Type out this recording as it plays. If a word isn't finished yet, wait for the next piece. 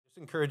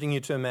Just encouraging you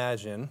to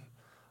imagine,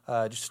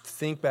 just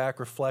think back,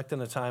 reflect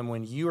on a time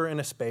when you were in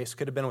a space,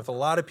 could have been with a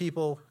lot of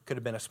people, could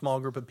have been a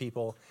small group of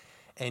people,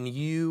 and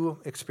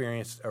you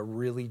experienced a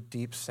really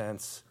deep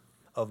sense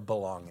of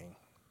belonging.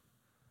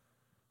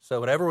 So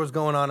whatever was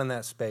going on in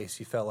that space,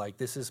 you felt like,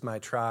 this is my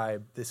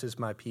tribe, this is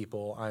my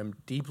people, I'm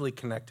deeply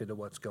connected to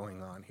what's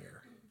going on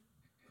here.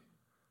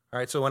 All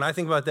right, so when I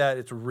think about that,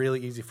 it's really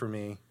easy for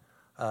me.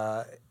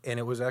 And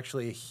it was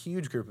actually a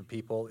huge group of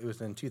people. It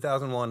was in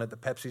 2001 at the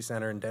Pepsi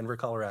Center in Denver,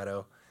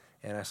 Colorado,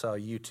 and I saw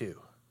U2.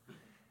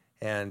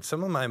 And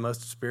some of my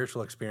most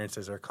spiritual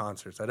experiences are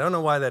concerts. I don't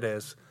know why that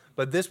is,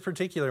 but this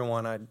particular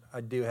one,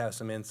 I do have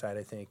some insight,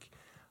 I think.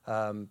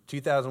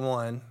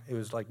 2001, it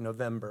was like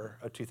November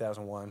of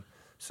 2001,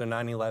 so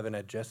 9/11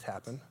 had just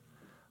happened.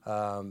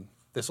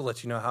 This will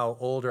let you know how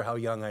old or how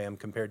young I am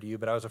compared to you,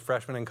 but I was a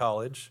freshman in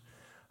college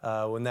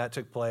when that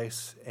took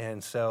place.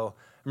 And so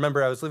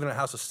remember, I was living in a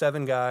house with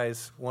 7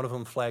 guys. One of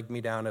them flagged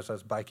me down as I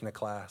was biking to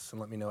class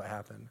and let me know what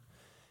happened.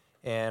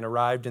 And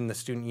arrived in the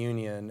student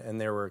union, and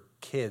there were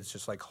kids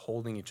just like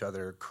holding each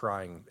other,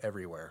 crying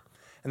everywhere.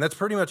 And that's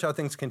pretty much how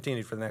things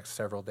continued for the next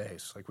several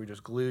days. Like we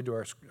just glued to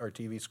our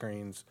TV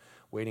screens,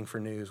 waiting for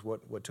news,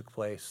 what took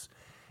place.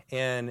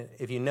 And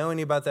if you know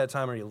any about that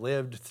time or you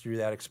lived through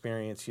that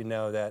experience, you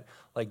know that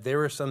like there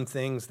were some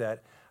things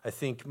that I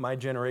think my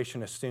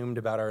generation assumed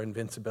about our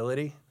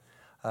invincibility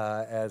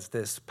as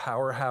this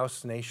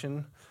powerhouse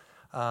nation.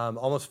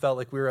 Almost felt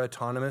like we were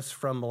autonomous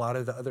from a lot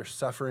of the other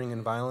suffering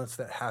and violence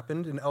that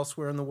happened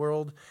elsewhere in the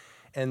world.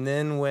 And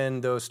then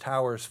when those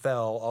towers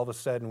fell, all of a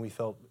sudden we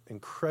felt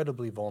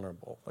incredibly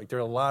vulnerable. Like there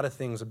are a lot of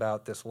things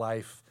about this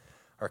life,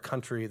 our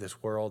country,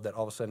 this world that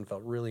all of a sudden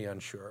felt really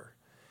unsure.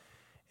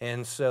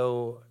 And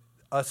so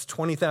us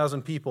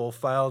 20,000 people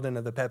filed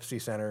into the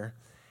Pepsi Center,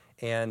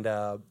 and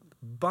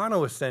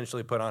Bono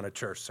essentially put on a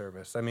church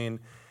service. I mean,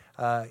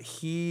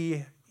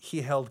 he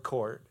held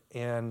court,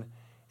 and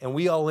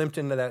we all limped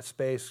into that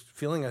space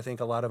feeling, I think,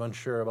 a lot of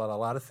unsure about a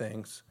lot of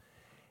things.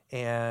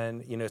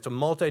 And, you know, it's a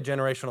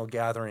multi-generational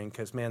gathering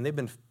because, man, they've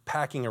been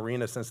packing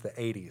arenas since the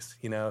 80s,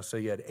 you know. So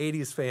you had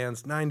 80s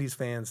fans, 90s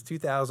fans,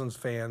 2000s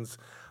fans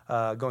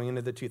going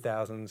into the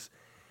 2000s.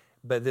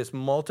 But this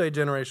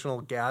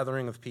multi-generational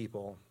gathering of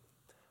people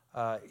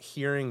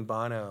hearing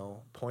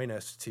Bono point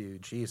us to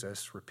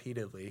Jesus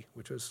repeatedly,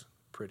 which was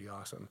pretty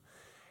awesome.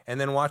 And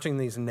then watching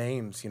these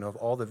names, you know, of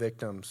all the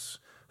victims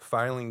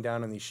filing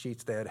down on these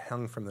sheets they had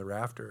hung from the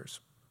rafters.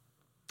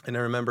 And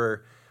I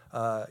remember,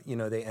 you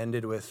know, they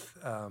ended with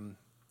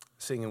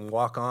singing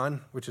Walk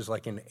On, which is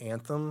like an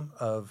anthem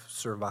of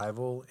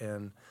survival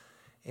and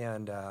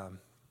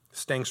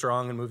staying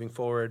strong and moving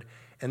forward.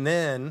 And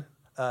then,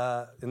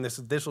 and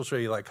this will show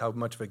you like how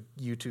much of a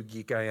U2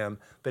 geek I am,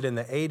 but in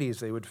the 80s,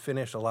 they would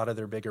finish a lot of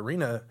their big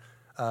arena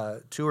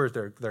tours,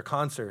 their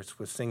concerts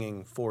with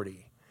singing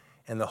 40.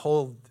 And the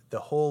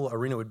whole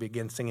arena would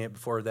begin singing it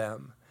before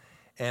them.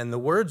 And the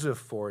words of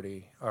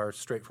 40 are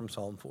straight from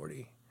Psalm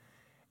 40.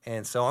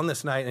 And so on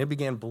this night, and it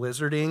began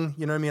blizzarding,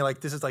 you know what I mean?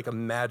 Like this is like a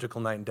magical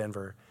night in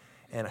Denver.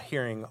 And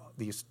hearing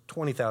these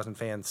 20,000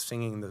 fans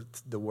singing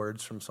the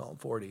words from Psalm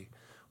 40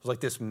 was like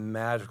this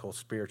magical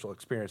spiritual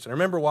experience. And I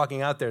remember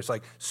walking out there, it's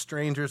like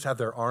strangers have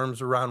their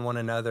arms around one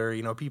another,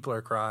 you know, people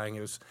are crying.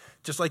 It was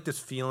just like this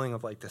feeling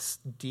of like this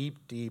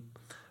deep, deep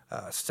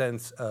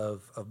sense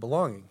of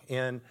belonging.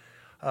 And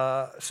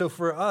so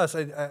for us,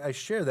 I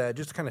share that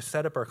just to kind of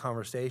set up our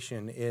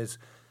conversation is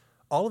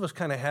all of us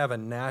kind of have a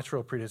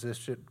natural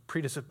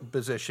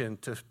predisposition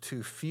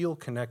to feel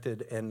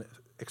connected and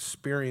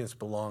experience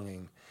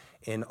belonging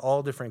in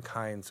all different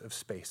kinds of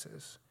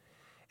spaces.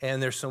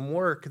 And there's some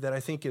work that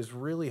I think is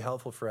really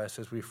helpful for us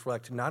as we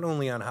reflect not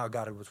only on how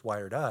God has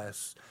wired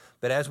us,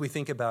 but as we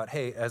think about,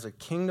 hey, as a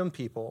kingdom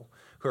people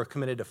who are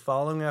committed to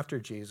following after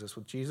Jesus,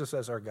 with Jesus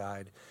as our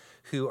guide,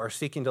 who are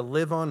seeking to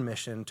live on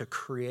mission to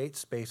create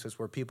spaces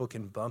where people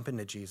can bump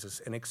into Jesus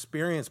and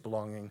experience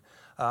belonging,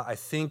 I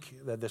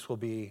think that this will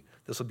be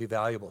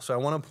valuable. So I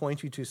want to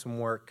point you to some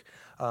work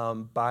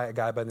by a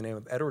guy by the name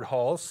of Edward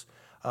Halls.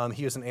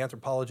 He was an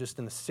anthropologist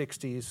in the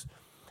 60s,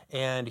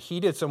 and he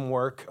did some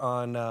work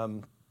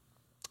on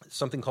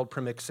something called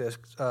proximics.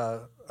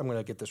 I'm going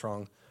to get this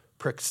wrong,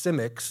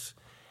 proximics.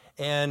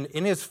 And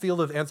in his field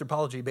of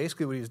anthropology,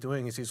 basically what he's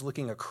doing is he's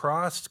looking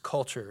across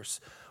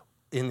cultures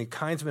in the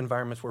kinds of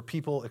environments where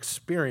people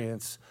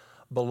experience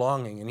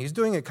belonging. And he's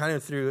doing it kind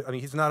of through, I mean,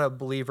 he's not a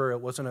believer.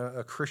 It wasn't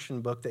a Christian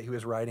book that he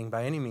was writing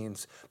by any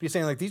means. But he's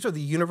saying, like, these are the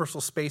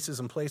universal spaces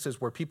and places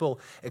where people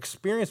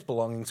experience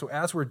belonging. So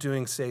as we're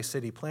doing, say,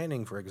 city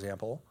planning, for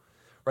example,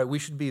 right, we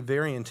should be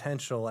very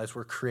intentional as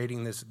we're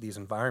creating these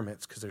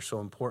environments because they're so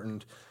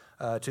important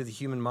to the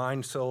human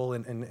mind, soul,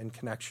 and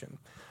connection.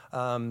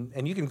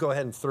 And you can go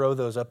ahead and throw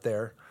those up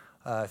there.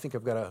 I think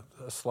I've got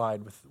a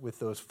slide with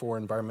those 4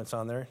 environments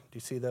on there. Do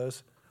you see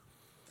those?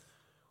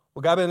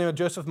 Well, a guy by the name of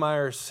Joseph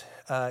Myers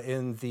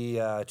in the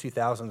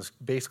 2000s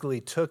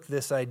basically took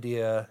this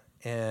idea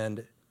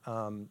and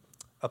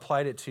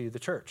applied it to the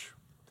church.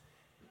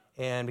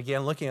 and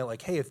began looking at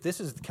like, hey, if this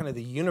is kind of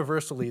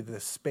universally the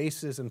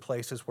spaces and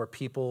places where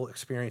people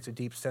experience a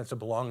deep sense of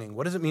belonging,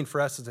 what does it mean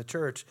for us as a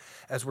church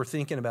as we're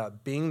thinking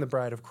about being the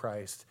bride of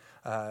Christ,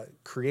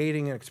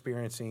 creating and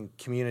experiencing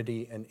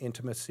community and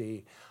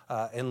intimacy,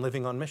 and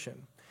living on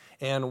mission?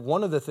 And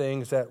one of the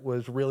things that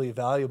was really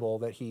valuable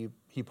that he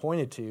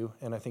pointed to,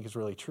 and I think is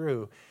really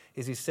true,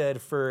 is he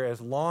said for a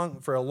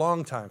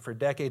long time, for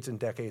decades and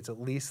decades,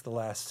 at least the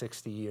last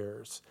 60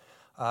 years,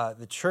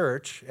 the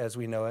church, as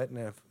we know it,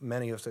 and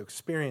many of us have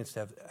experienced,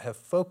 have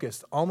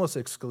focused almost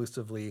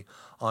exclusively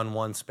on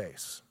one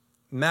space,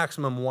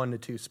 maximum 1 to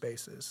 2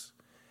 spaces.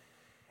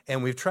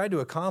 And we've tried to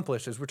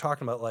accomplish, as we're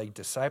talking about like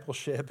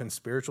discipleship and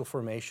spiritual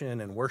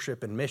formation and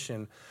worship and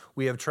mission,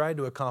 we have tried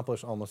to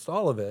accomplish almost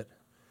all of it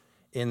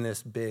in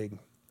this big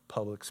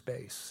public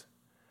space.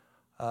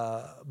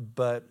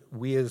 But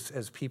we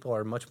as people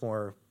are much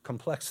more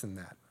complex than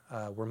that.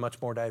 We're much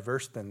more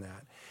diverse than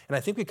that. And I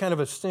think we kind of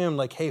assume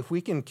like, hey, if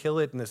we can kill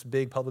it in this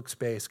big public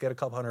space, get a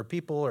couple hundred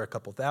people or a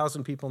couple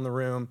thousand people in the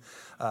room,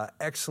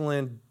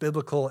 excellent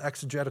biblical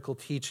exegetical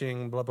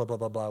teaching, blah, blah, blah,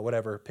 blah, blah,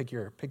 whatever, pick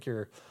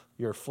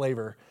your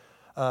flavor.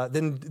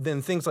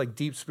 Then things like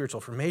deep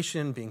spiritual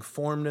formation, being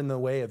formed in the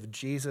way of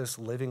Jesus,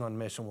 living on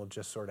mission will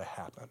just sort of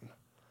happen.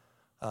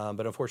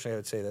 But unfortunately, I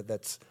would say that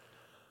that's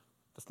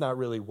not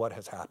really what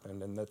has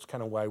happened, and that's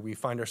kind of why we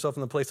find ourselves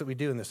in the place that we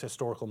do in this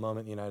historical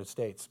moment in the United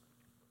States.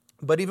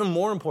 But even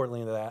more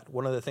importantly than that,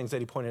 one of the things that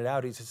he pointed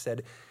out, he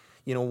said,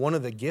 one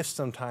of the gifts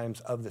sometimes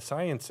of the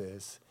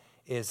sciences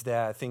is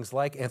that things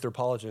like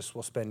anthropologists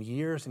will spend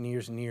years and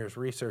years and years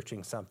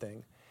researching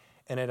something,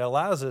 and it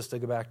allows us to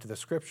go back to the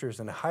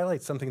scriptures and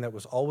highlight something that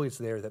was always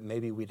there that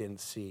maybe we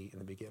didn't see in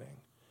the beginning.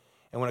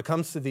 And when it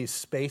comes to these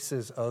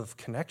spaces of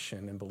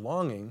connection and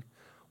belonging,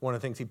 one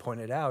of the things he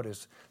pointed out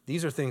is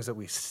these are things that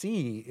we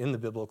see in the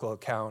biblical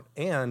account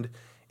and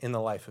in the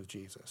life of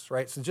Jesus,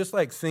 right? So just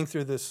like think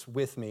through this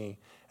with me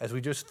as we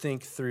just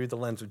think through the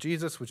lens of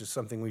Jesus, which is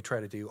something we try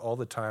to do all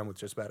the time with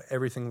just about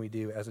everything we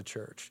do as a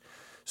church.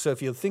 So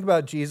if you think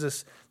about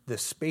Jesus, the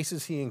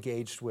spaces he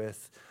engaged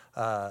with,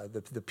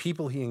 the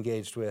people he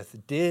engaged with,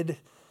 did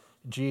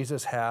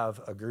Jesus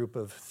have a group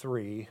of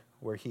 3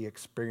 where he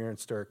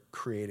experienced or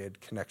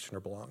created connection or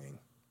belonging?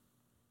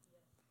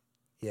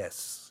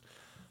 Yes,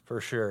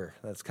 for sure.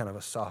 That's kind of a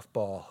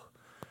softball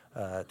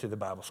to the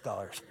Bible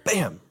scholars.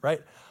 Bam,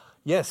 right?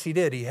 Yes, he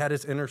did. He had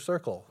his inner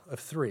circle of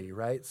 3,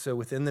 right? So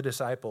within the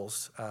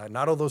disciples,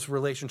 not all those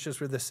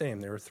relationships were the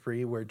same. There were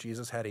 3 where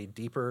Jesus had a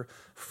deeper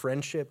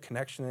friendship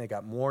connection. They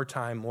got more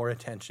time, more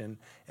attention,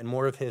 and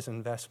more of his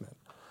investment.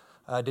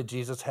 Did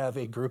Jesus have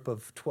a group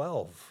of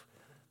 12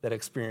 that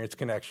experienced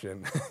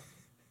connection?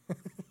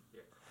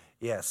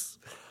 Yes,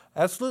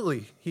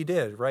 absolutely, he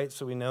did, right?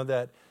 So we know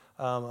that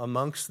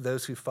amongst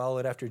those who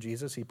followed after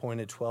Jesus, he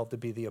appointed 12 to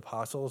be the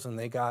apostles, and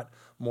they got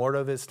more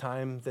of his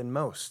time than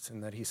most,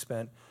 and that he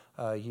spent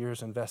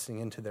years investing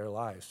into their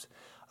lives.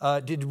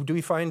 Do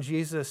we find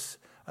Jesus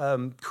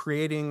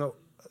creating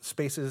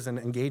spaces and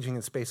engaging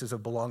in spaces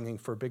of belonging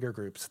for bigger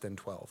groups than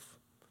 12,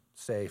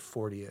 say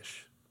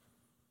 40-ish,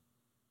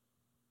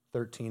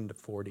 13 to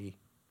 40,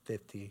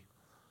 50?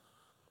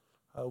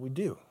 We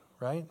do,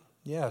 right?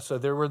 Yeah, so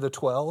there were the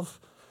 12,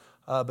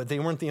 but they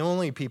weren't the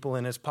only people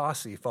in his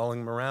posse following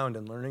him around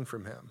and learning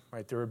from him,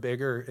 right? There were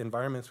bigger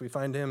environments. We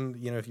find him,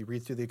 if you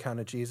read through the account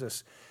of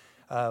Jesus,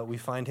 we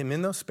find him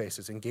in those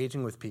spaces,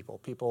 engaging with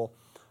people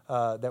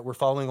that were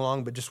following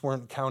along but just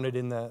weren't counted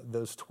in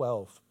those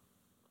 12.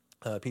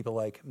 People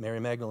like Mary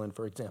Magdalene,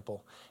 for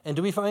example. And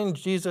do we find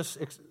Jesus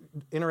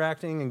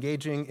interacting,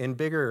 engaging in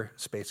bigger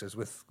spaces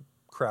with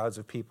crowds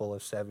of people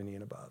of 70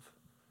 and above?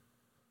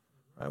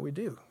 Right, we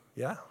do.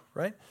 Yeah,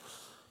 right?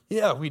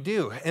 Yeah, we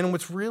do. And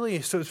it's really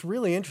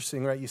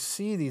interesting, right? You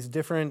see these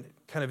different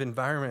kind of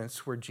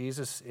environments where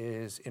Jesus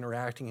is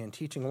interacting and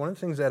teaching. One of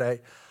the things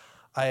that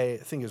I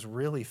think is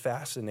really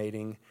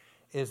fascinating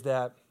is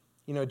that,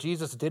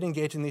 Jesus did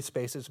engage in these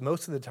spaces.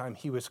 Most of the time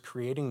he was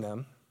creating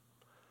them,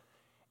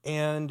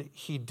 and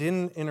he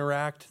didn't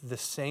interact the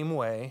same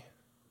way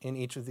in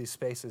each of these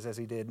spaces as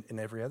he did in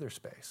every other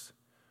space,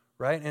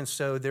 right? And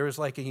so there was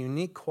like a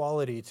unique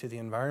quality to the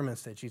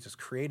environments that Jesus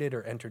created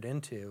or entered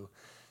into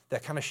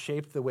that kind of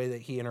shaped the way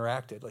that he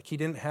interacted. Like he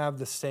didn't have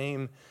the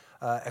same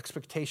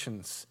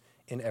expectations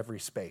in every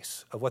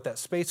space of what that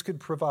space could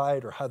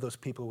provide or how those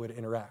people would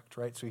interact,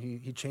 right? So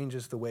he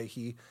changes the way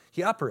he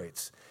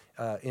operates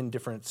in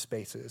different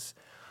spaces.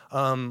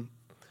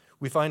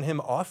 We find him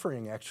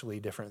offering actually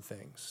different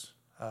things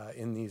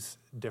in these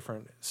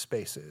different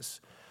spaces.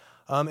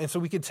 And so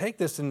we could take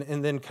this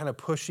and then kind of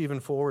push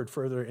even forward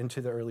further into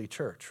the early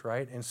church,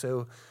 right? And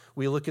so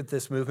we look at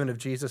this movement of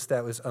Jesus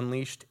that was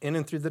unleashed in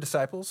and through the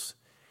disciples,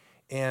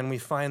 and we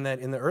find that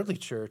in the early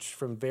church,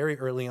 from very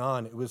early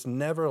on, it was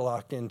never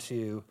locked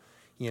into,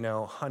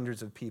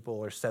 hundreds of people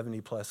or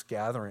 70-plus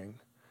gathering.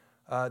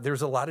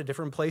 There's a lot of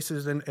different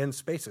places and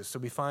spaces. So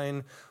we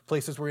find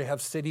places where you have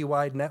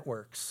citywide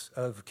networks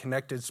of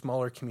connected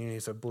smaller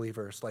communities of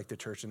believers like the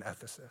church in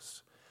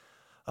Ephesus.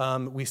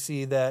 We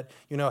see that,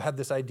 have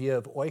this idea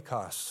of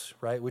oikos,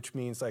 right, which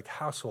means like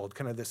household,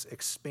 kind of this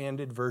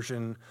expanded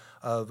version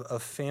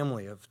of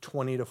family of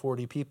 20 to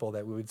 40 people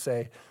that we would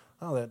say,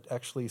 oh, that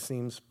actually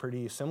seems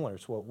pretty similar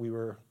to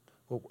what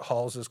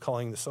Halls is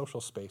calling the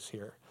social space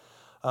here.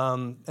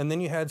 And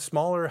then you had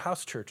smaller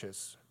house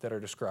churches that are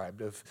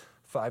described of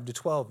 5 to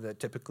 12 that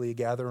typically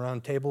gather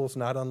around tables,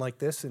 not unlike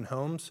this in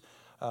homes,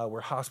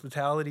 where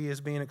hospitality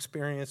is being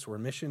experienced, where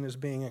mission is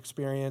being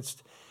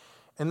experienced.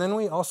 And then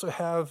we also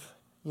have,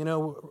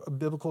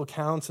 biblical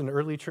accounts and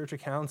early church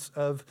accounts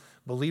of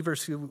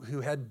believers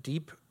who had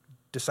deep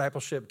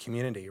discipleship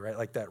community, right?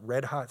 Like that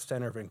red hot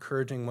center of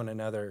encouraging one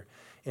another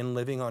in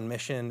living on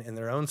mission in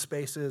their own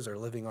spaces or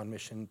living on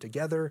mission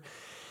together.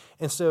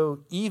 And so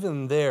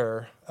even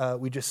there,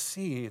 we just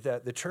see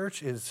that the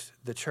church is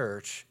the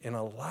church in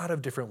a lot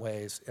of different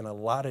ways, in a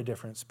lot of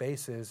different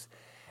spaces,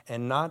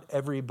 and not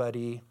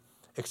everybody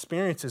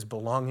experiences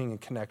belonging and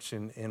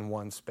connection in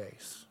one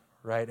space,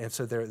 right? And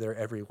so they're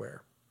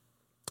everywhere.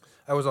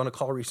 I was on a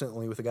call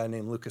recently with a guy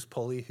named Lucas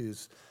Pulley,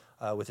 who's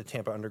with the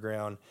Tampa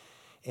Underground,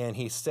 and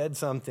he said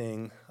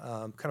something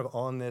kind of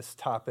on this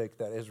topic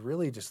that has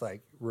really just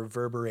like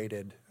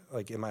reverberated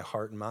like in my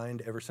heart and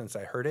mind ever since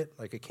I heard it.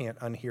 Like I can't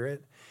unhear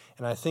it.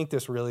 And I think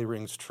this really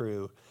rings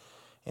true.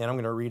 And I'm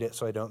going to read it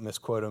so I don't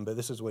misquote him, but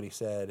this is what he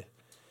said.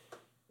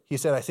 He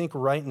said, I think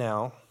right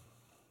now,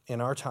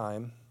 in our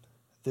time,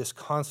 this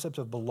concept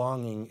of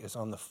belonging is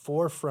on the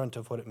forefront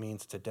of what it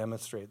means to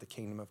demonstrate the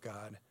kingdom of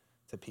God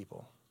to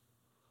people.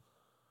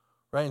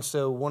 Right, and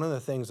so one of the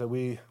things that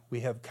we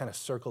have kind of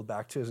circled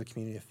back to as a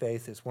community of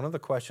faith is one of the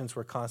questions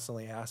we're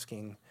constantly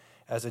asking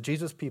as a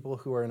Jesus people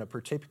who are in a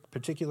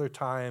particular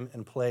time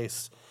and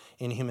place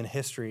in human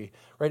history,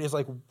 right, is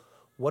like,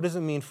 what does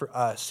it mean for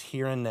us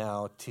here and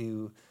now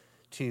to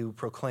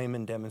proclaim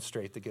and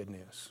demonstrate the good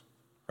news,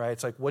 right?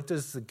 It's like, what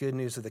does the good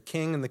news of the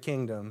King and the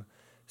kingdom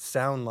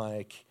sound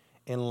like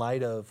in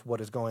light of what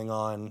is going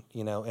on,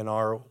 in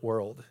our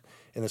world?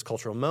 In this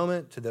cultural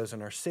moment, to those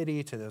in our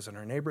city, to those in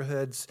our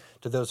neighborhoods,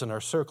 to those in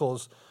our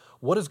circles,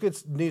 what does good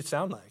news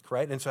sound like,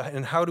 right?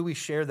 And how do we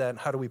share that, and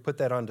how do we put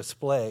that on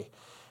display?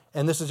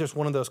 And this is just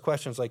one of those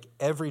questions like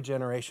every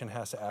generation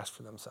has to ask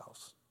for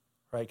themselves,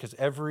 right? Because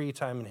every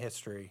time in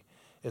history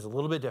is a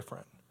little bit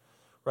different,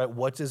 right?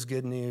 What does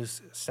good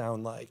news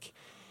sound like?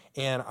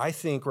 And I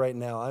think right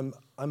now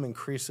I'm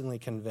increasingly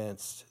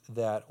convinced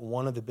that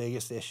one of the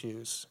biggest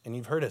issues, and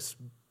you've heard us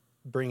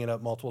bring it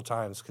up multiple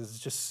times because it's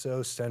just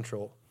so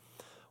central.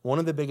 One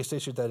of the biggest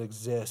issues that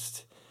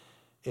exists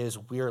is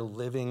we are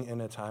living in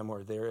a time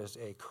where there is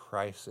a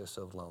crisis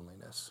of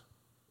loneliness.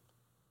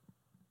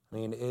 I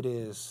mean, it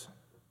is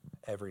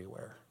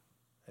everywhere.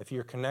 If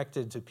you're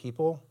connected to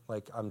people,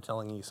 like I'm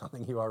telling you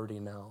something you already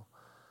know,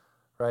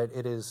 right?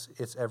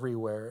 It's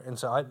everywhere. And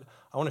so I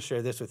want to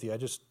share this with you.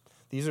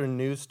 These are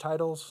news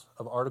titles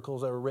of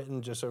articles that were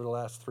written just over the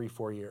last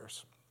 3-4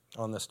 years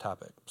on this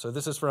topic. So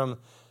this is from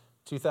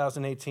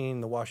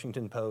 2018, the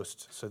Washington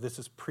Post. So this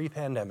is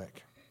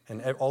pre-pandemic.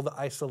 And all the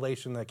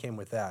isolation that came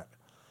with that.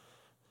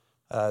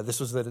 This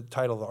was the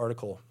title of the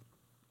article.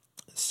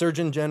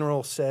 Surgeon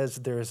General says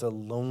there is a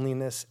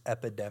loneliness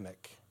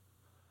epidemic.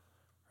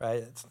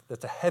 Right?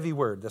 That's a heavy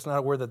word. That's not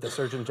a word that the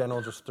Surgeon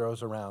General just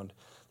throws around.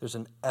 There's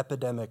an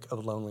epidemic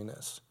of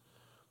loneliness.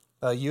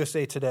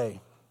 USA Today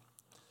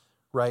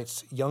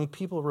writes, young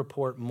people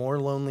report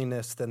more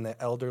loneliness than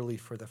the elderly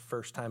for the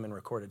first time in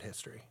recorded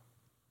history.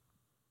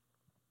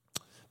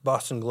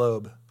 Boston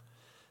Globe.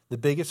 The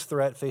biggest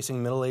threat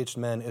facing middle-aged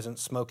men isn't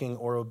smoking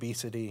or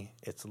obesity,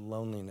 it's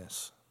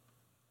loneliness.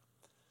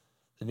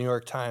 The New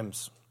York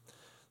Times,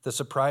 the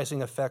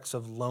surprising effects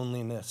of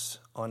loneliness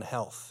on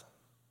health.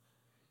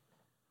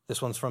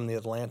 This one's from The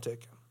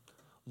Atlantic.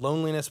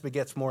 Loneliness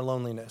begets more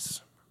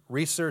loneliness.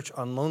 Research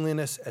on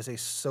loneliness as a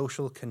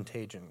social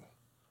contagion.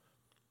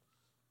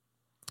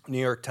 New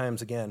York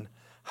Times again,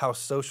 how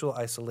social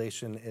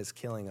isolation is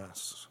killing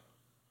us.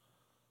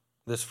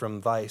 This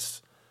from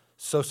Vice.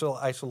 Social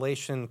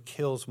isolation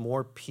kills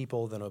more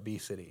people than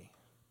obesity.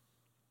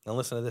 Now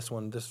listen to this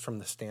one. This is from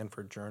the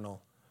Stanford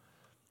Journal.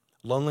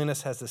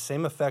 Loneliness has the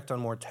same effect on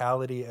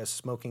mortality as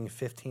smoking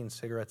 15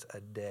 cigarettes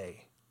a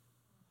day.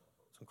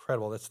 It's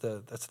incredible. That's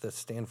the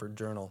Stanford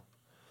Journal.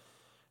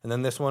 And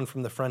then this one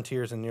from the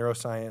Frontiers in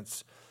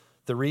Neuroscience.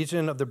 The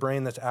region of the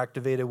brain that's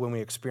activated when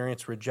we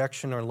experience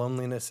rejection or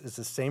loneliness is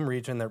the same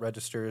region that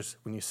registers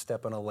when you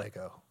step on a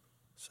Lego.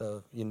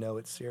 So you know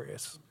it's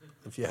serious.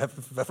 If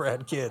you've ever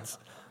had kids,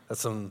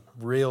 that's some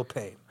real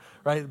pain,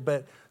 right?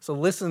 But so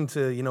listen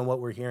to, what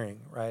we're hearing,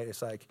 right?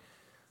 It's like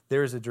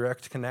there is a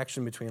direct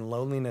connection between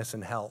loneliness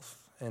and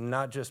health, and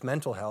not just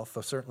mental health,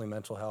 though certainly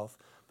mental health,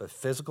 but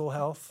physical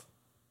health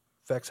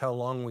affects how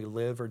long we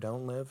live or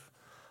don't live,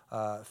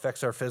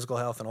 affects our physical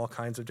health in all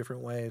kinds of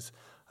different ways.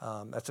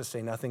 That's to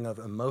say nothing of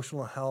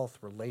emotional health,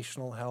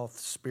 relational health,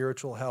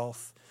 spiritual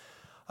health.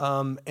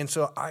 And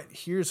so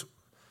here's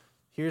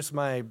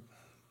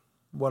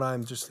what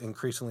I'm just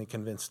increasingly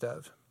convinced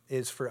of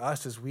is for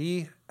us as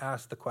we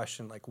ask the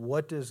question, like,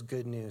 what does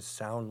good news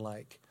sound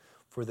like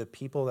for the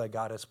people that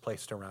God has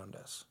placed around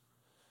us?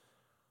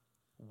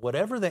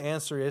 Whatever the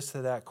answer is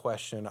to that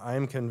question,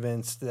 I'm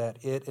convinced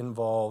that it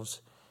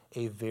involves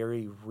a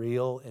very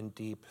real and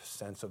deep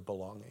sense of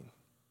belonging,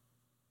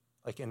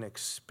 like an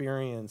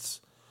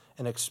experience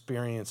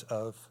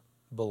of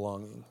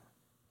belonging.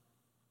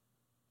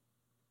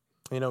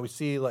 We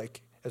see,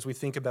 like, as we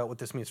think about what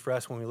this means for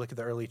us, when we look at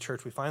the early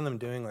church, we find them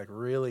doing like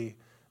really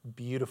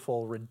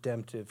beautiful,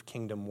 redemptive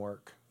kingdom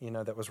work,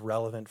 that was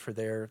relevant for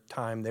their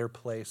time, their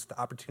place, the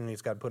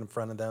opportunities God put in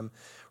front of them,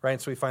 right?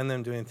 And so we find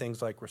them doing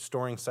things like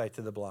restoring sight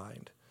to the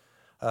blind,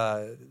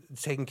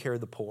 taking care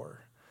of the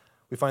poor.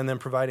 We find them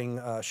providing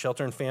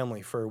shelter and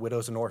family for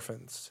widows and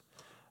orphans.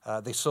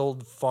 They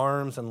sold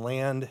farms and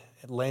land,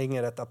 laying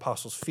it at the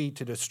apostles' feet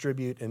to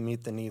distribute and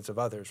meet the needs of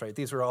others, right?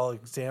 These are all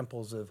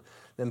examples of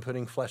them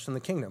putting flesh in the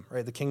kingdom,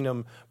 right? The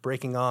kingdom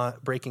breaking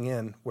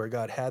in where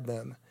God had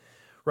them,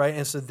 right?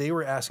 And so they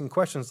were asking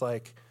questions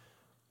like,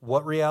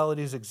 what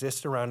realities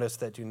exist around us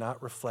that do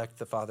not reflect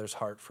the Father's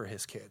heart for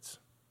his kids,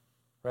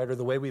 right? Or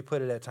the way we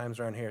put it at times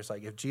around here is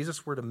like, if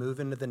Jesus were to move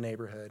into the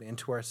neighborhood,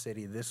 into our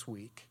city this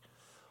week,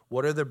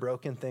 what are the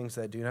broken things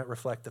that do not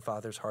reflect the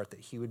Father's heart that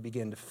he would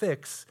begin to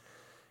fix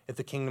if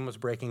the kingdom was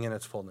breaking in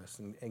its fullness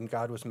and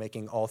God was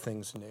making all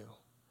things new,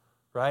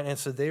 right? And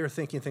so they are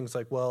thinking things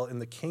like, well, in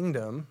the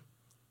kingdom,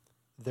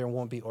 there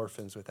won't be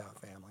orphans without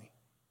family.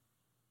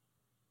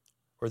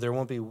 Or there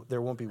won't be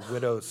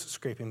widows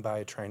scraping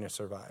by trying to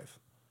survive.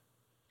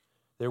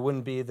 There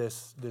wouldn't be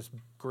this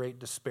great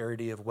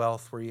disparity of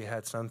wealth where you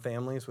had some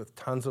families with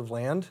tons of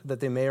land that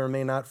they may or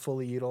may not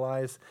fully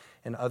utilize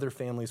and other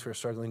families who are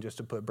struggling just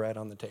to put bread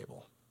on the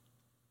table.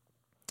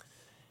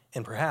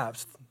 And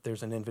perhaps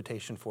there's an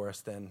invitation for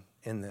us then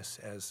in this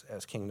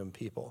as kingdom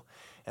people.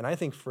 And I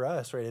think for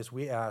us, right, as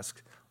we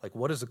ask, like,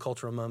 what is the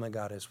cultural moment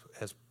God has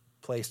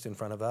placed in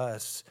front of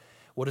us?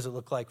 What does it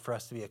look like for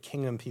us to be a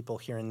kingdom people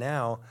here and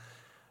now?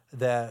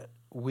 That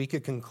we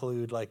could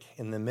conclude, like,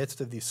 in the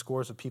midst of these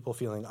scores of people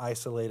feeling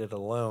isolated,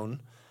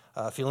 alone,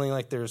 feeling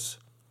like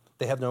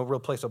they have no real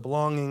place of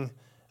belonging,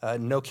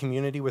 no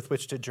community with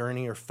which to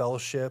journey or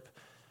fellowship,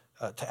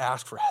 to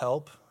ask for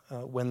help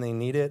when they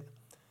need it,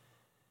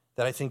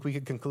 that I think we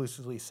could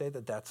conclusively say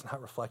that that's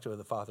not reflective of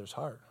the Father's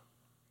heart,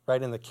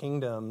 right? In the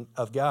kingdom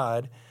of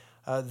God,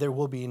 there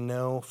will be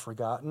no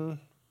forgotten,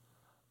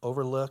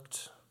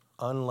 overlooked,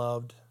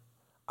 unloved,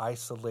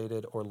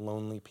 isolated, or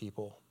lonely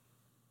people.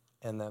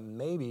 And that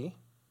maybe,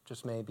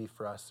 just maybe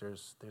for us,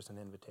 there's an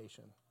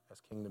invitation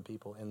as kingdom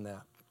people in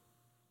that.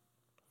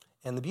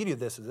 And the beauty of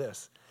this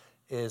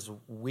is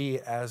we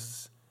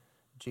as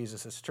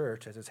Jesus'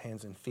 church, as his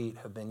hands and feet,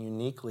 have been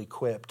uniquely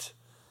equipped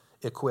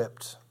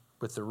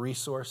with the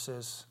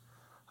resources,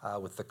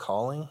 with the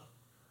calling,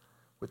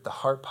 with the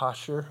heart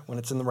posture when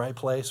it's in the right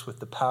place, with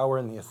the power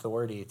and the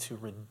authority to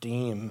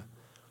redeem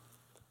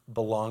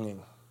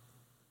belonging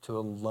to a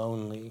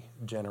lonely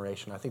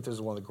generation. I think this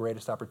is one of the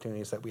greatest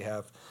opportunities that we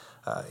have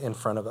in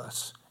front of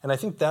us. And I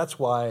think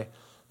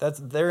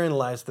therein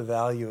lies the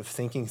value of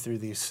thinking through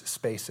these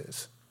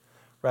spaces,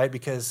 right?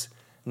 Because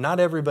not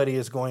everybody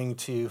is going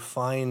to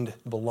find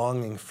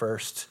belonging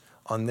first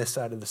on this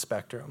side of the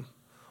spectrum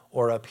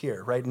or up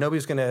here, right?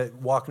 Nobody's going to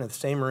walk into the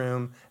same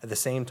room at the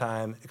same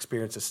time,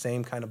 experience the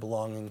same kind of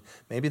belonging,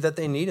 maybe that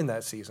they need in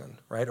that season,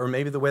 right? Or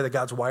maybe the way that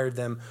God's wired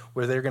them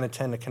where they're going to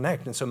tend to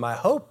connect. And so my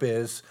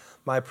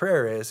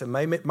prayer is, it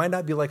might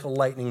not be like a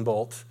lightning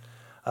bolt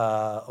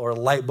or a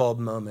light bulb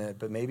moment,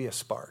 but maybe a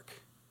spark.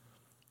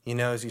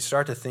 As you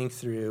start to think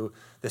through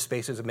the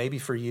spaces that maybe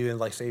for you in,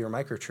 like, say, your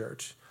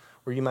microchurch,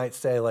 where you might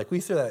say, like, we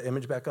threw that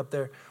image back up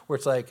there, where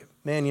it's like,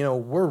 man,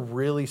 we're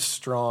really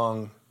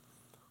strong.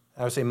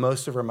 I would say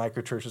most of our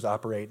microchurches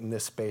operate in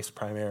this space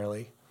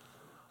primarily.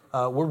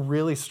 We're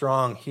really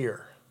strong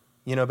here,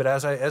 but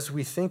as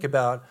we think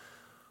about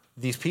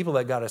these people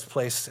that God has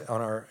placed in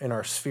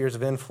our spheres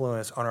of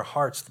influence, on our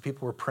hearts, the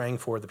people we're praying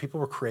for, the people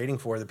we're creating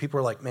for, the people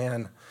who are like,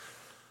 man,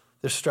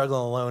 they're struggling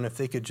alone. If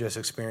they could just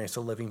experience the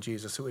living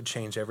Jesus, it would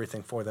change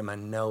everything for them. I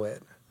know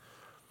it.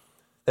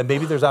 That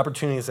maybe there's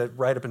opportunities that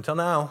right up until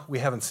now we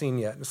haven't seen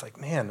yet. It's like,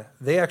 man,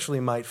 they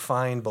actually might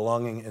find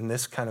belonging in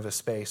this kind of a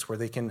space where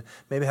they can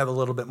maybe have a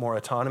little bit more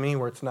autonomy,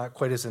 where it's not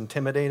quite as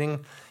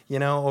intimidating,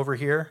 over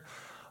here,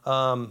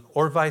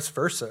 or vice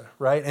versa,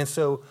 right? And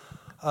so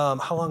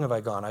how long have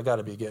I gone? I got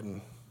to be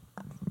getting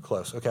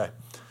close. Okay.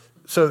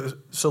 So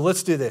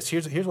let's do this.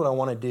 Here's what I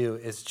want to do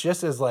is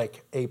just as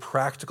like a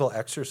practical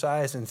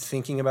exercise in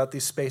thinking about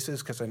these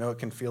spaces, because I know it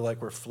can feel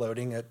like we're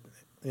floating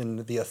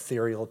in the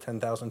ethereal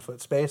 10,000-foot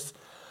space.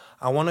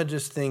 I want to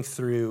just think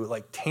through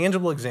like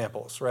tangible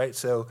examples, right?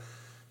 So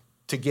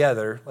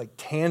together, like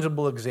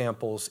tangible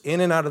examples in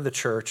and out of the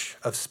church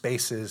of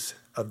spaces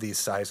of these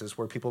sizes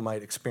where people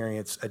might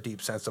experience a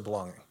deep sense of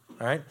belonging,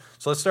 all right?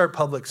 So let's start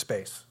public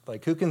space.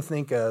 Like, who can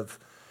think of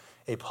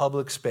a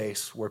public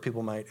space where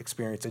people might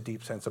experience a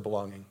deep sense of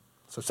belonging?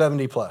 So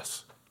 70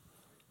 plus.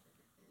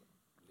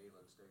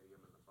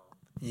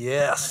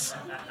 Yes,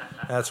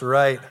 that's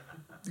right.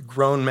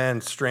 Grown men,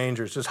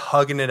 strangers, just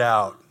hugging it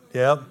out.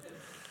 Yep.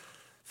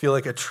 Feel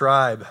like a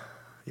tribe.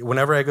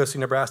 Whenever I go see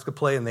Nebraska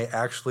play and they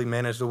actually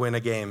manage to win a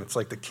game, it's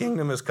like the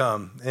kingdom has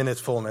come in its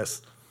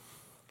fullness.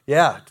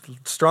 Yeah,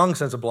 strong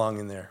sense of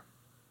belonging there.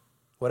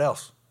 What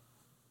else?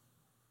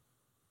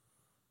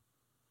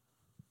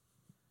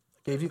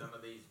 Gave you? Some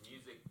of these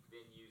music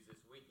venues this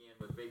weekend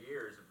with big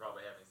ears are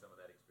probably having some of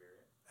that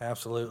experience.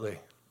 Absolutely.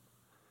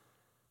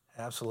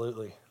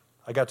 Absolutely.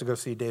 I got to go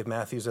see Dave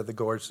Matthews at the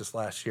Gorge this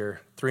last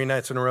year. 3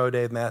 nights in a row,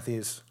 Dave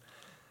Matthews.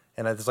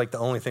 And it's like the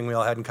only thing we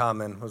all had in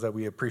common was that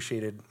we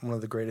appreciated one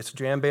of the greatest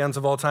jam bands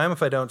of all time,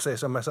 if I don't say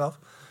so myself.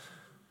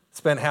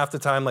 Spent half the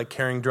time like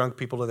carrying drunk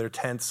people to their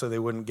tents so they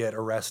wouldn't get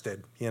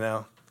arrested, you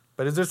know.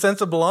 But it's a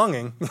sense of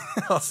belonging.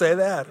 I'll say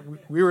that.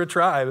 We were a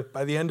tribe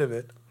by the end of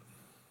it.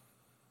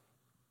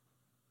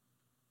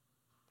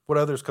 What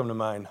others come to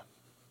mind?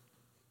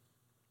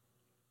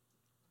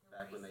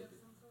 Back when they did.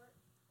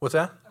 What's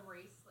that? A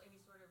race, any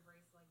sort of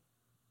race, like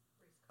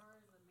race cars,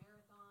 a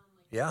marathon,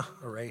 like Yeah,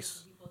 a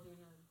race. people doing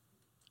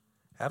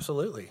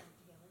Absolutely.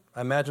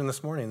 I imagine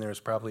this morning there was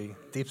probably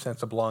a deep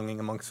sense of belonging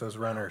amongst those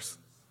runners.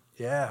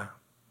 Yeah.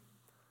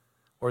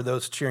 Or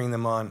those cheering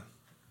them on.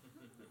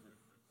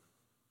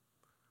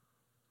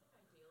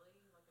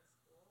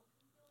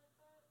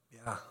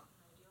 Yeah.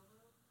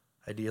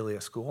 Ideally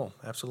a school.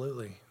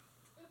 Absolutely.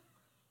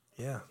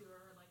 Yeah.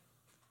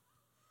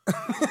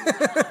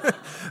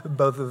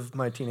 Both of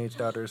my teenage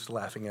daughters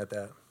laughing at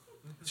that.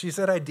 She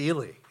said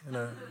ideally. Back when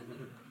they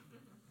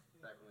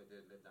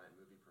did midnight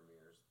movie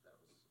premieres,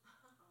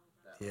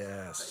 that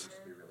Yes. used to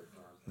be really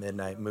fun.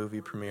 Midnight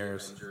movie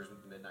premieres. Avengers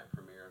midnight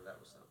premiere, that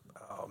was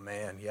something. Oh,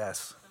 man,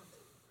 yes.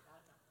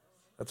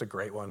 That's a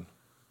great one.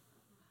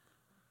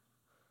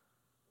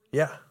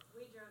 Yeah.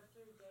 We drove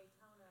through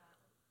Daytona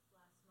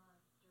last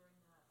month during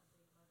a big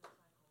motorcycle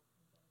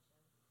convention,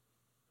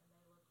 and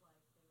they looked like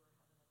they were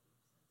having a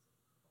deep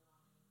sense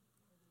of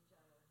belonging with each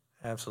other.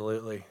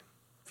 Absolutely.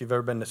 If you've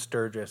ever been to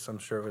Sturgis, I'm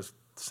sure it was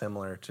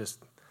similar.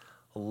 Just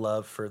a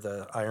love for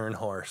the Iron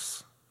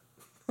Horse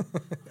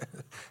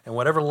and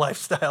whatever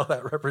lifestyle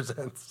that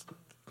represents.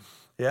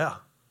 Yeah.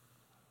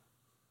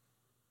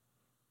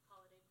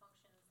 Holiday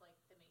functions like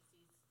the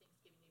Macy's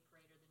Thanksgiving Day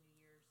Parade or the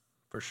New Year's.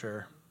 For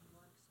sure.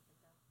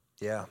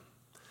 Yeah.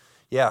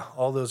 Yeah,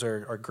 all those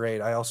are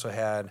great. I also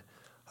had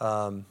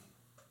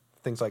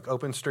things like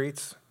open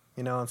streets,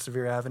 you know, on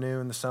Sevier Avenue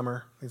in the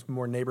summer. These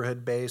more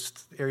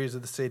neighborhood-based areas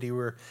of the city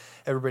where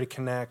everybody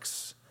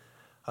connects.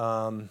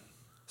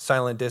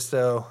 Silent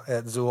disto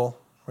at Zool,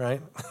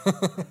 right?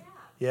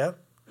 Yep.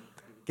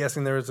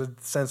 Guessing there was a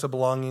sense of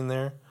belonging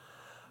there.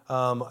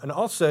 And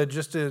also,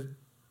 just to,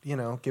 you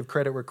know, give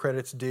credit where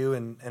credit's due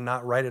and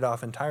not write it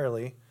off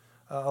entirely,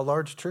 a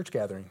large church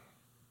gathering,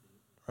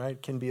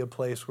 right, can be a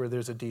place where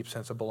there's a deep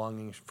sense of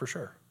belonging for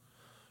sure,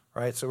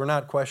 right? So we're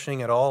not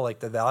questioning at all, like,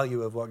 the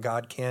value of what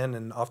God can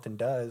and often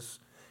does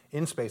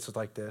in spaces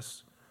like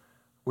this.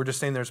 We're just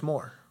saying there's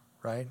more,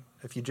 right?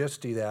 If you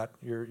just do that,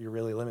 you're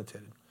really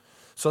limited.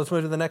 So let's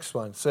move to the next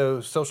one.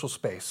 So social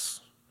space,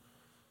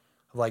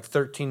 like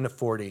 13 to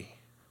 40.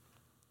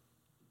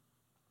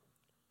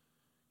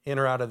 In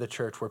or out of the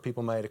church where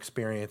people might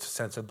experience a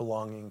sense of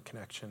belonging,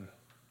 connection.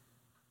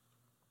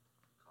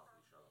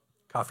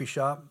 Coffee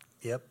shop,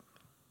 yep.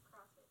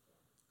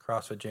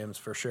 CrossFit gyms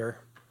for sure,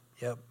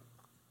 yep.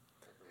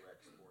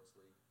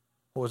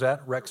 What was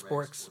that? Rec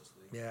Sports?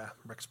 Yeah,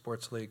 Rec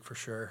Sports League for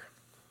sure.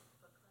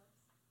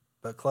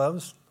 Book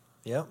clubs,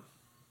 yep.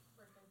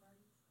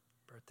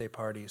 Birthday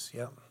parties,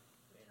 yep.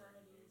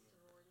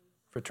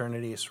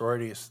 Fraternities,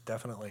 sororities,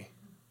 definitely.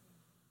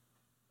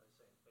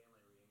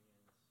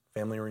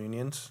 Family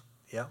reunions,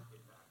 yeah.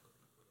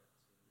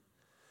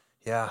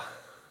 Yeah,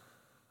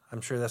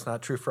 I'm sure that's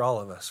not true for all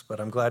of us, but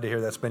I'm glad to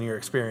hear that's been your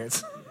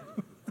experience.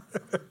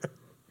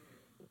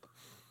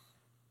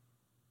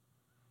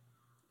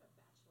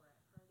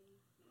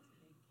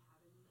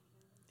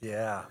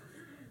 Yeah,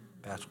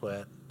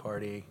 bachelorette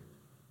party,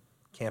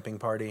 camping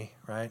party,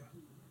 right?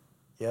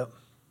 Yep.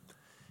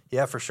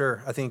 Yeah, for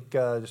sure. I think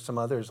there's some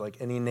others, like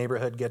any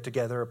neighborhood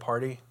get-together, a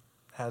party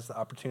has the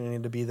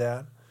opportunity to be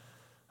that.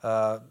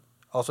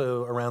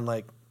 Also around,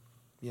 like,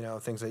 you know,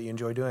 things that you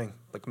enjoy doing,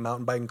 like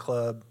mountain biking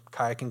club,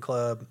 kayaking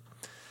club.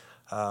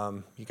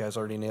 You guys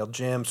already nailed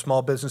gym,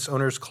 small business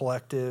owners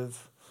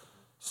collective,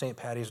 St.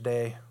 Patty's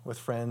Day with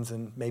friends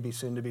and maybe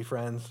soon to be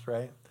friends,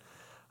 right?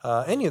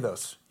 Any of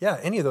those. Yeah,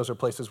 any of those are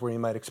places where you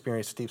might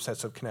experience a deep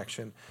sense of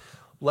connection.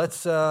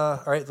 Let's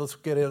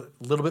get a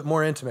little bit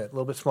more intimate, a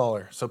little bit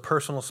smaller. So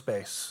personal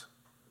space.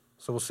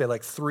 So we'll say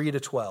like 3 to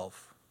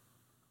 12.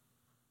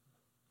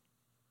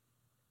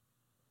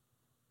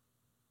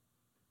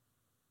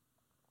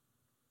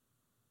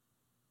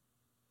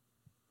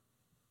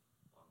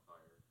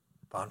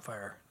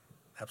 Bonfire,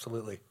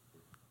 absolutely.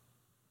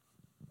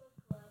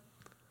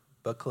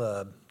 Book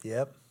club,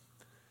 yep.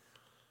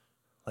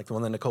 Like the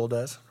one that Nicole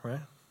does, right?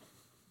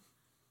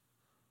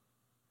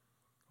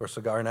 Or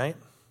cigar night,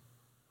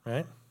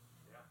 right?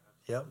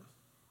 Yeah. Yep.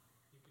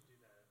 You could do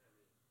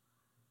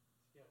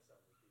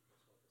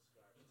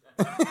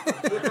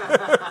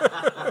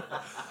that.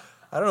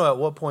 I don't know at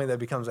what point that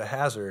becomes a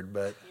hazard,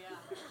 but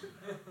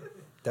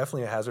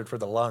definitely a hazard for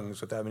the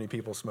lungs with that many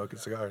people smoking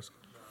cigars.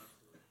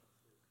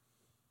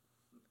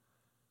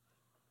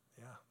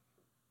 Yeah,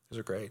 those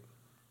are great.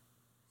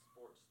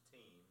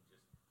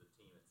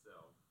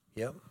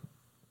 Yep.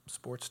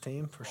 Sports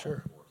team, for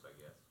sure. Sports, I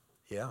guess.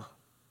 Yeah. I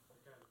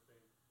kind of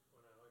think,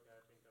 when I look at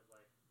it, I think of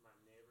like my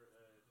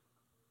neighborhood,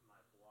 my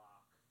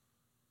block,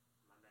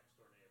 my next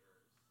door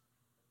neighbors, and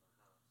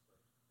my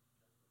house.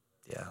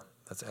 Yeah,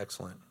 that's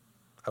excellent.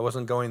 I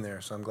wasn't going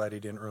there, so I'm glad he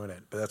didn't ruin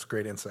it, but that's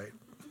great insight.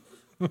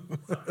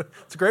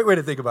 It's a great way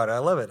to think about it. I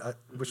love it. I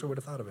wish I would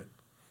have thought of it.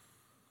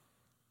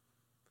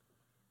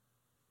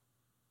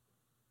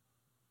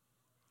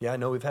 Yeah, I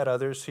know we've had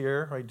others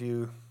here. I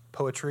do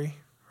poetry,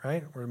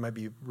 right? Or it might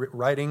be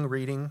writing,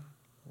 reading,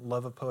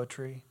 love of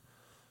poetry.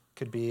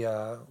 Could be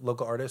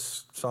local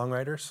artists,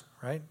 songwriters,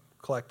 right?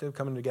 Collective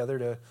coming together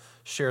to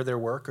share their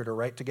work or to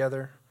write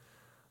together.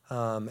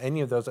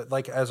 Any of those,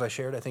 like as I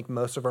shared, I think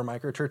most of our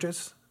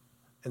microchurches,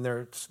 and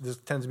this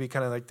tends to be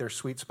kind of like their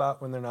sweet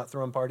spot when they're not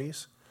throwing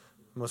parties.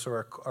 Most of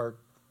our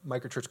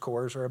microchurch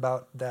cores are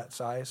about that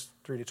size,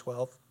 3 to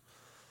 12.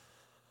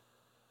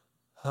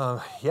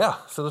 Yeah,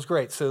 so that's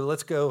great. So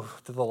let's go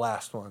to the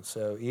last one.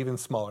 So even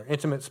smaller,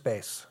 intimate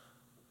space.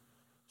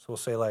 So we'll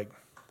say like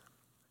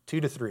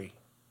 2 to 3.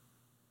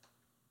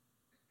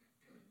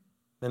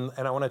 And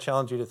I want to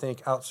challenge you to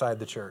think outside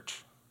the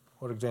church.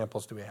 What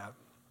examples do we have?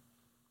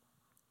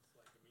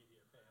 Like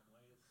immediate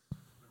families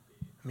would be.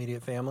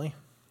 Immediate family.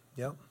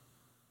 Yep.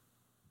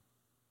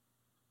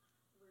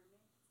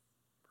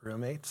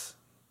 Roommates,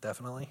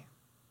 definitely. A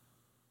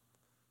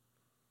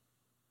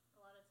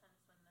lot of times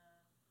when the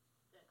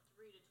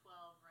 3 to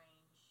 12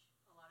 range,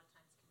 a lot of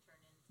times can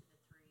turn into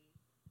the 3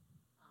 occasionally,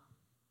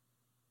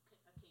 and that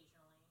tends to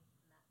happen.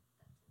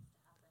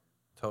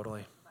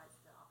 Totally. It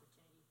provides the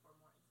opportunity for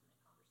more intimate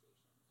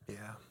conversations.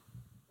 Yeah.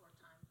 Or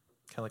time.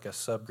 Kind of like a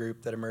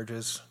subgroup that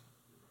emerges,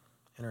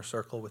 inner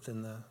circle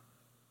within the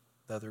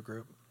other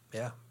group.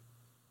 Yeah.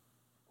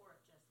 Or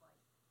just like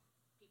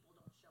people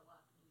don't show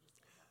up and you just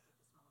end up with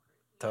a small group.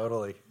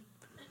 Totally.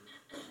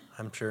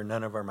 I'm sure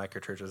none of our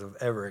microchurches have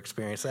ever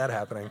experienced that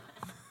happening.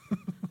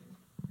 Think of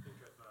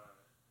like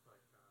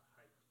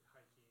hiking,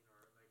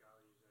 or like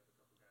I'll usually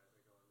have a couple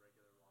guys I go on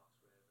regular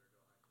walks with or go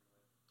hiking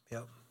with.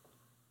 Yep.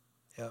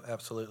 Yep,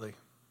 absolutely.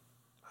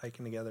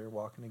 Hiking together,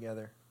 walking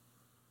together.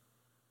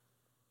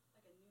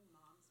 Like a new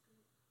moms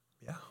group,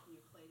 Yeah. and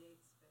your play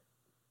dates with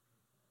parents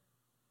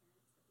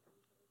of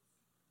young kids.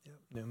 Yep.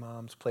 New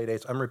moms, play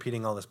dates. I'm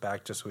repeating all this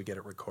back just so we get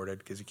it recorded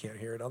because you can't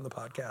hear it on the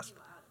podcast.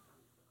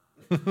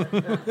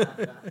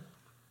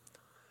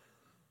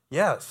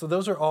 Yeah, so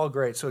those are all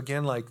great. So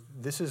again, like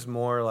this is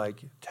more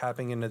like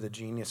tapping into the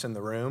genius in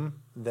the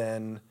room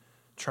than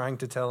trying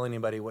to tell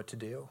anybody what to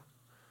do,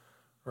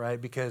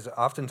 right? Because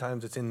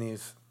oftentimes it's in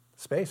these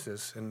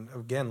spaces. And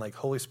again, like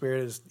Holy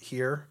Spirit is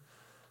here,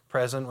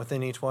 present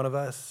within each one of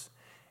us.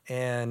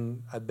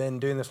 And I've been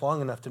doing this long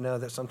enough to know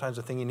that sometimes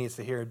the thing he needs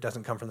to hear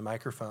doesn't come from the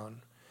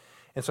microphone.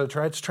 And so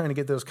trying to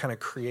get those kind of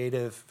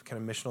creative,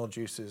 kind of missional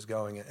juices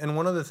going. And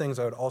one of the things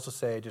I would also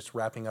say, just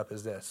wrapping up,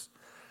 is this.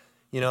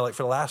 You know, like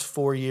for the last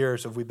 4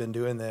 years of we've been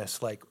doing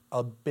this, like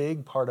a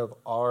big part of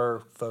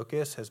our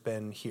focus has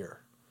been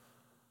here.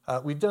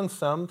 We've done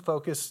some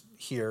focus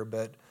here,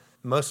 but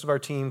most of our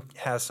team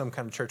has some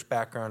kind of church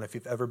background. If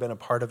you've ever been a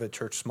part of a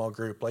church small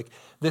group, like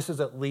this is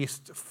at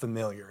least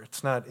familiar.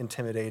 It's not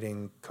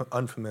intimidating,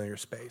 unfamiliar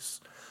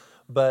space.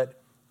 But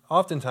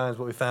oftentimes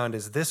what we found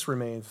is this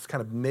remains this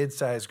kind of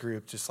mid-sized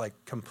group, just like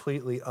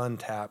completely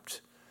untapped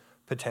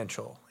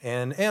potential.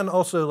 And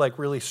also like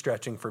really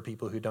stretching for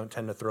people who don't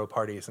tend to throw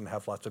parties and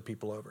have lots of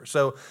people over.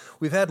 So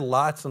we've had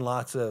lots and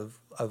lots of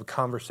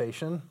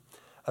conversation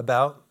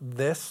about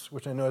this,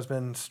 which I know has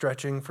been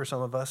stretching for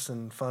some of us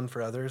and fun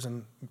for others,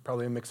 and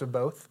probably a mix of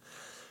both.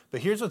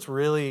 But here's what's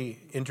really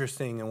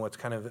interesting and what's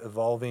kind of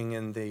evolving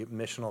in the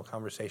missional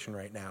conversation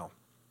right now.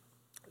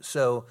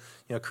 So,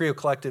 you know, Creo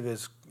Collective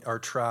is our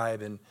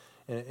tribe, and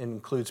it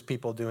includes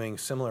people doing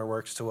similar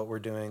works to what we're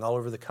doing all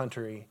over the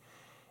country.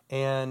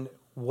 And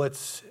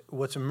what's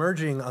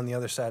emerging on the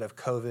other side of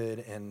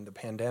COVID and the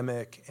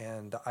pandemic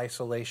and the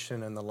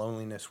isolation and the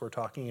loneliness we're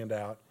talking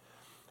about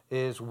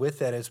is with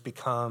that has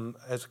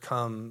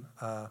come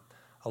a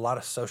lot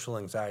of social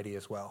anxiety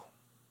as well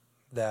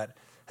that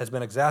has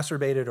been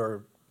exacerbated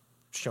or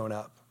shown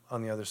up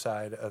on the other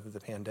side of the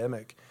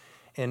pandemic.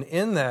 And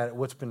in that,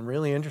 what's been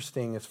really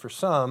interesting is for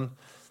some,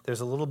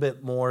 there's a little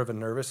bit more of a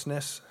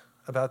nervousness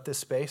about this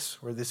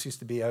space, where this used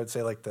to be, I would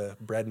say, like the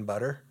bread and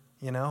butter,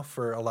 you know,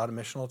 for a lot of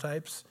missional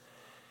types.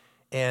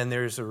 And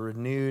there's a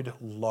renewed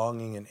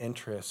longing and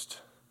interest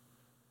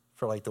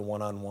for like the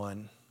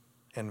one-on-one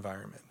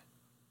environment.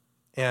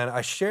 And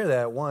I share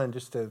that, one,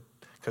 just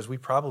because we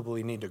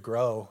probably need to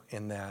grow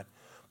in that.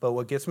 But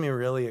what gets me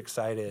really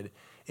excited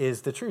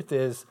is the truth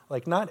is,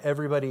 like, not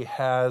everybody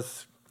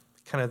has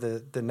kind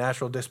of the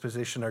natural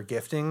disposition or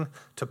gifting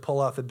to pull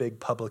off a big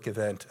public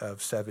event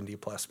of 70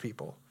 plus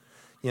people,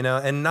 you know,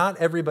 and not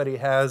everybody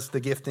has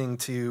the gifting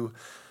to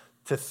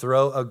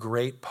throw a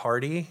great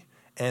party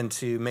and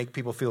to make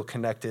people feel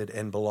connected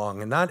and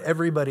belong. And not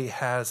everybody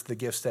has the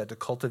gift set to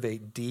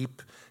cultivate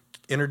deep,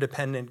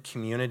 interdependent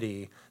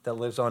community that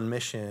lives on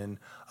mission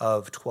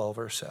of 12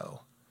 or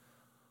so.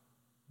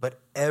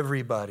 But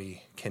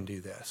everybody can do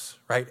this,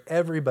 right?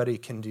 Everybody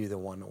can do the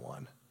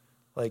one-to-one.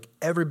 Like,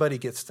 everybody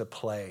gets to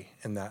play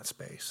in that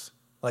space.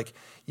 Like,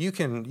 you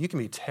can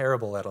be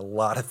terrible at a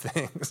lot of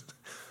things,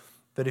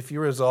 but if you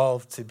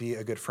resolve to be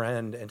a good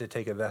friend and to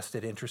take a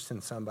vested interest in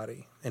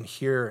somebody and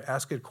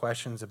ask good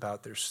questions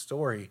about their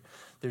story,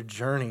 their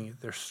journey,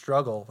 their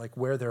struggle, like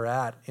where they're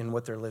at in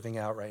what they're living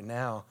out right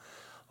now,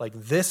 like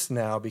this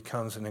now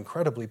becomes an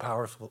incredibly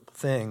powerful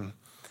thing,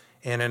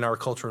 and in our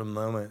cultural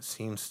moment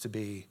seems to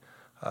be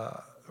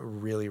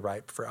really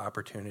ripe for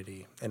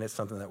opportunity, and it's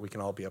something that we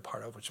can all be a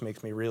part of, which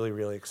makes me really,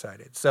 really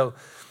excited. So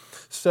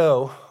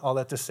all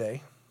that to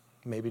say,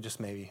 maybe, just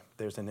maybe,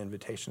 there's an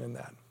invitation in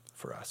that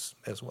for us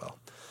as well.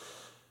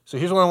 So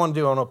here's what I want to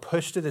do. I want to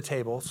push to the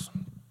tables,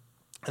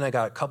 and I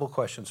got a couple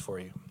questions for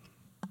you.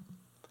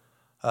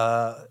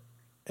 And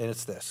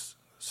it's this.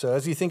 So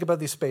as you think about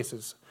these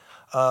spaces,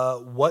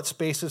 what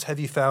spaces have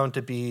you found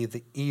to be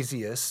the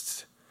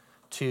easiest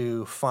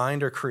to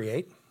find or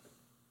create?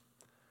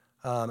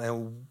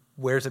 And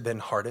where's it been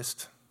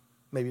hardest,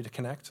 maybe, to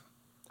connect?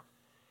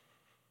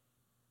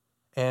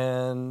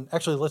 And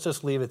actually, let's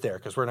just leave it there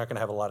because we're not going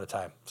to have a lot of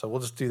time. So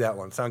we'll just do that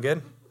one. Sound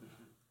good?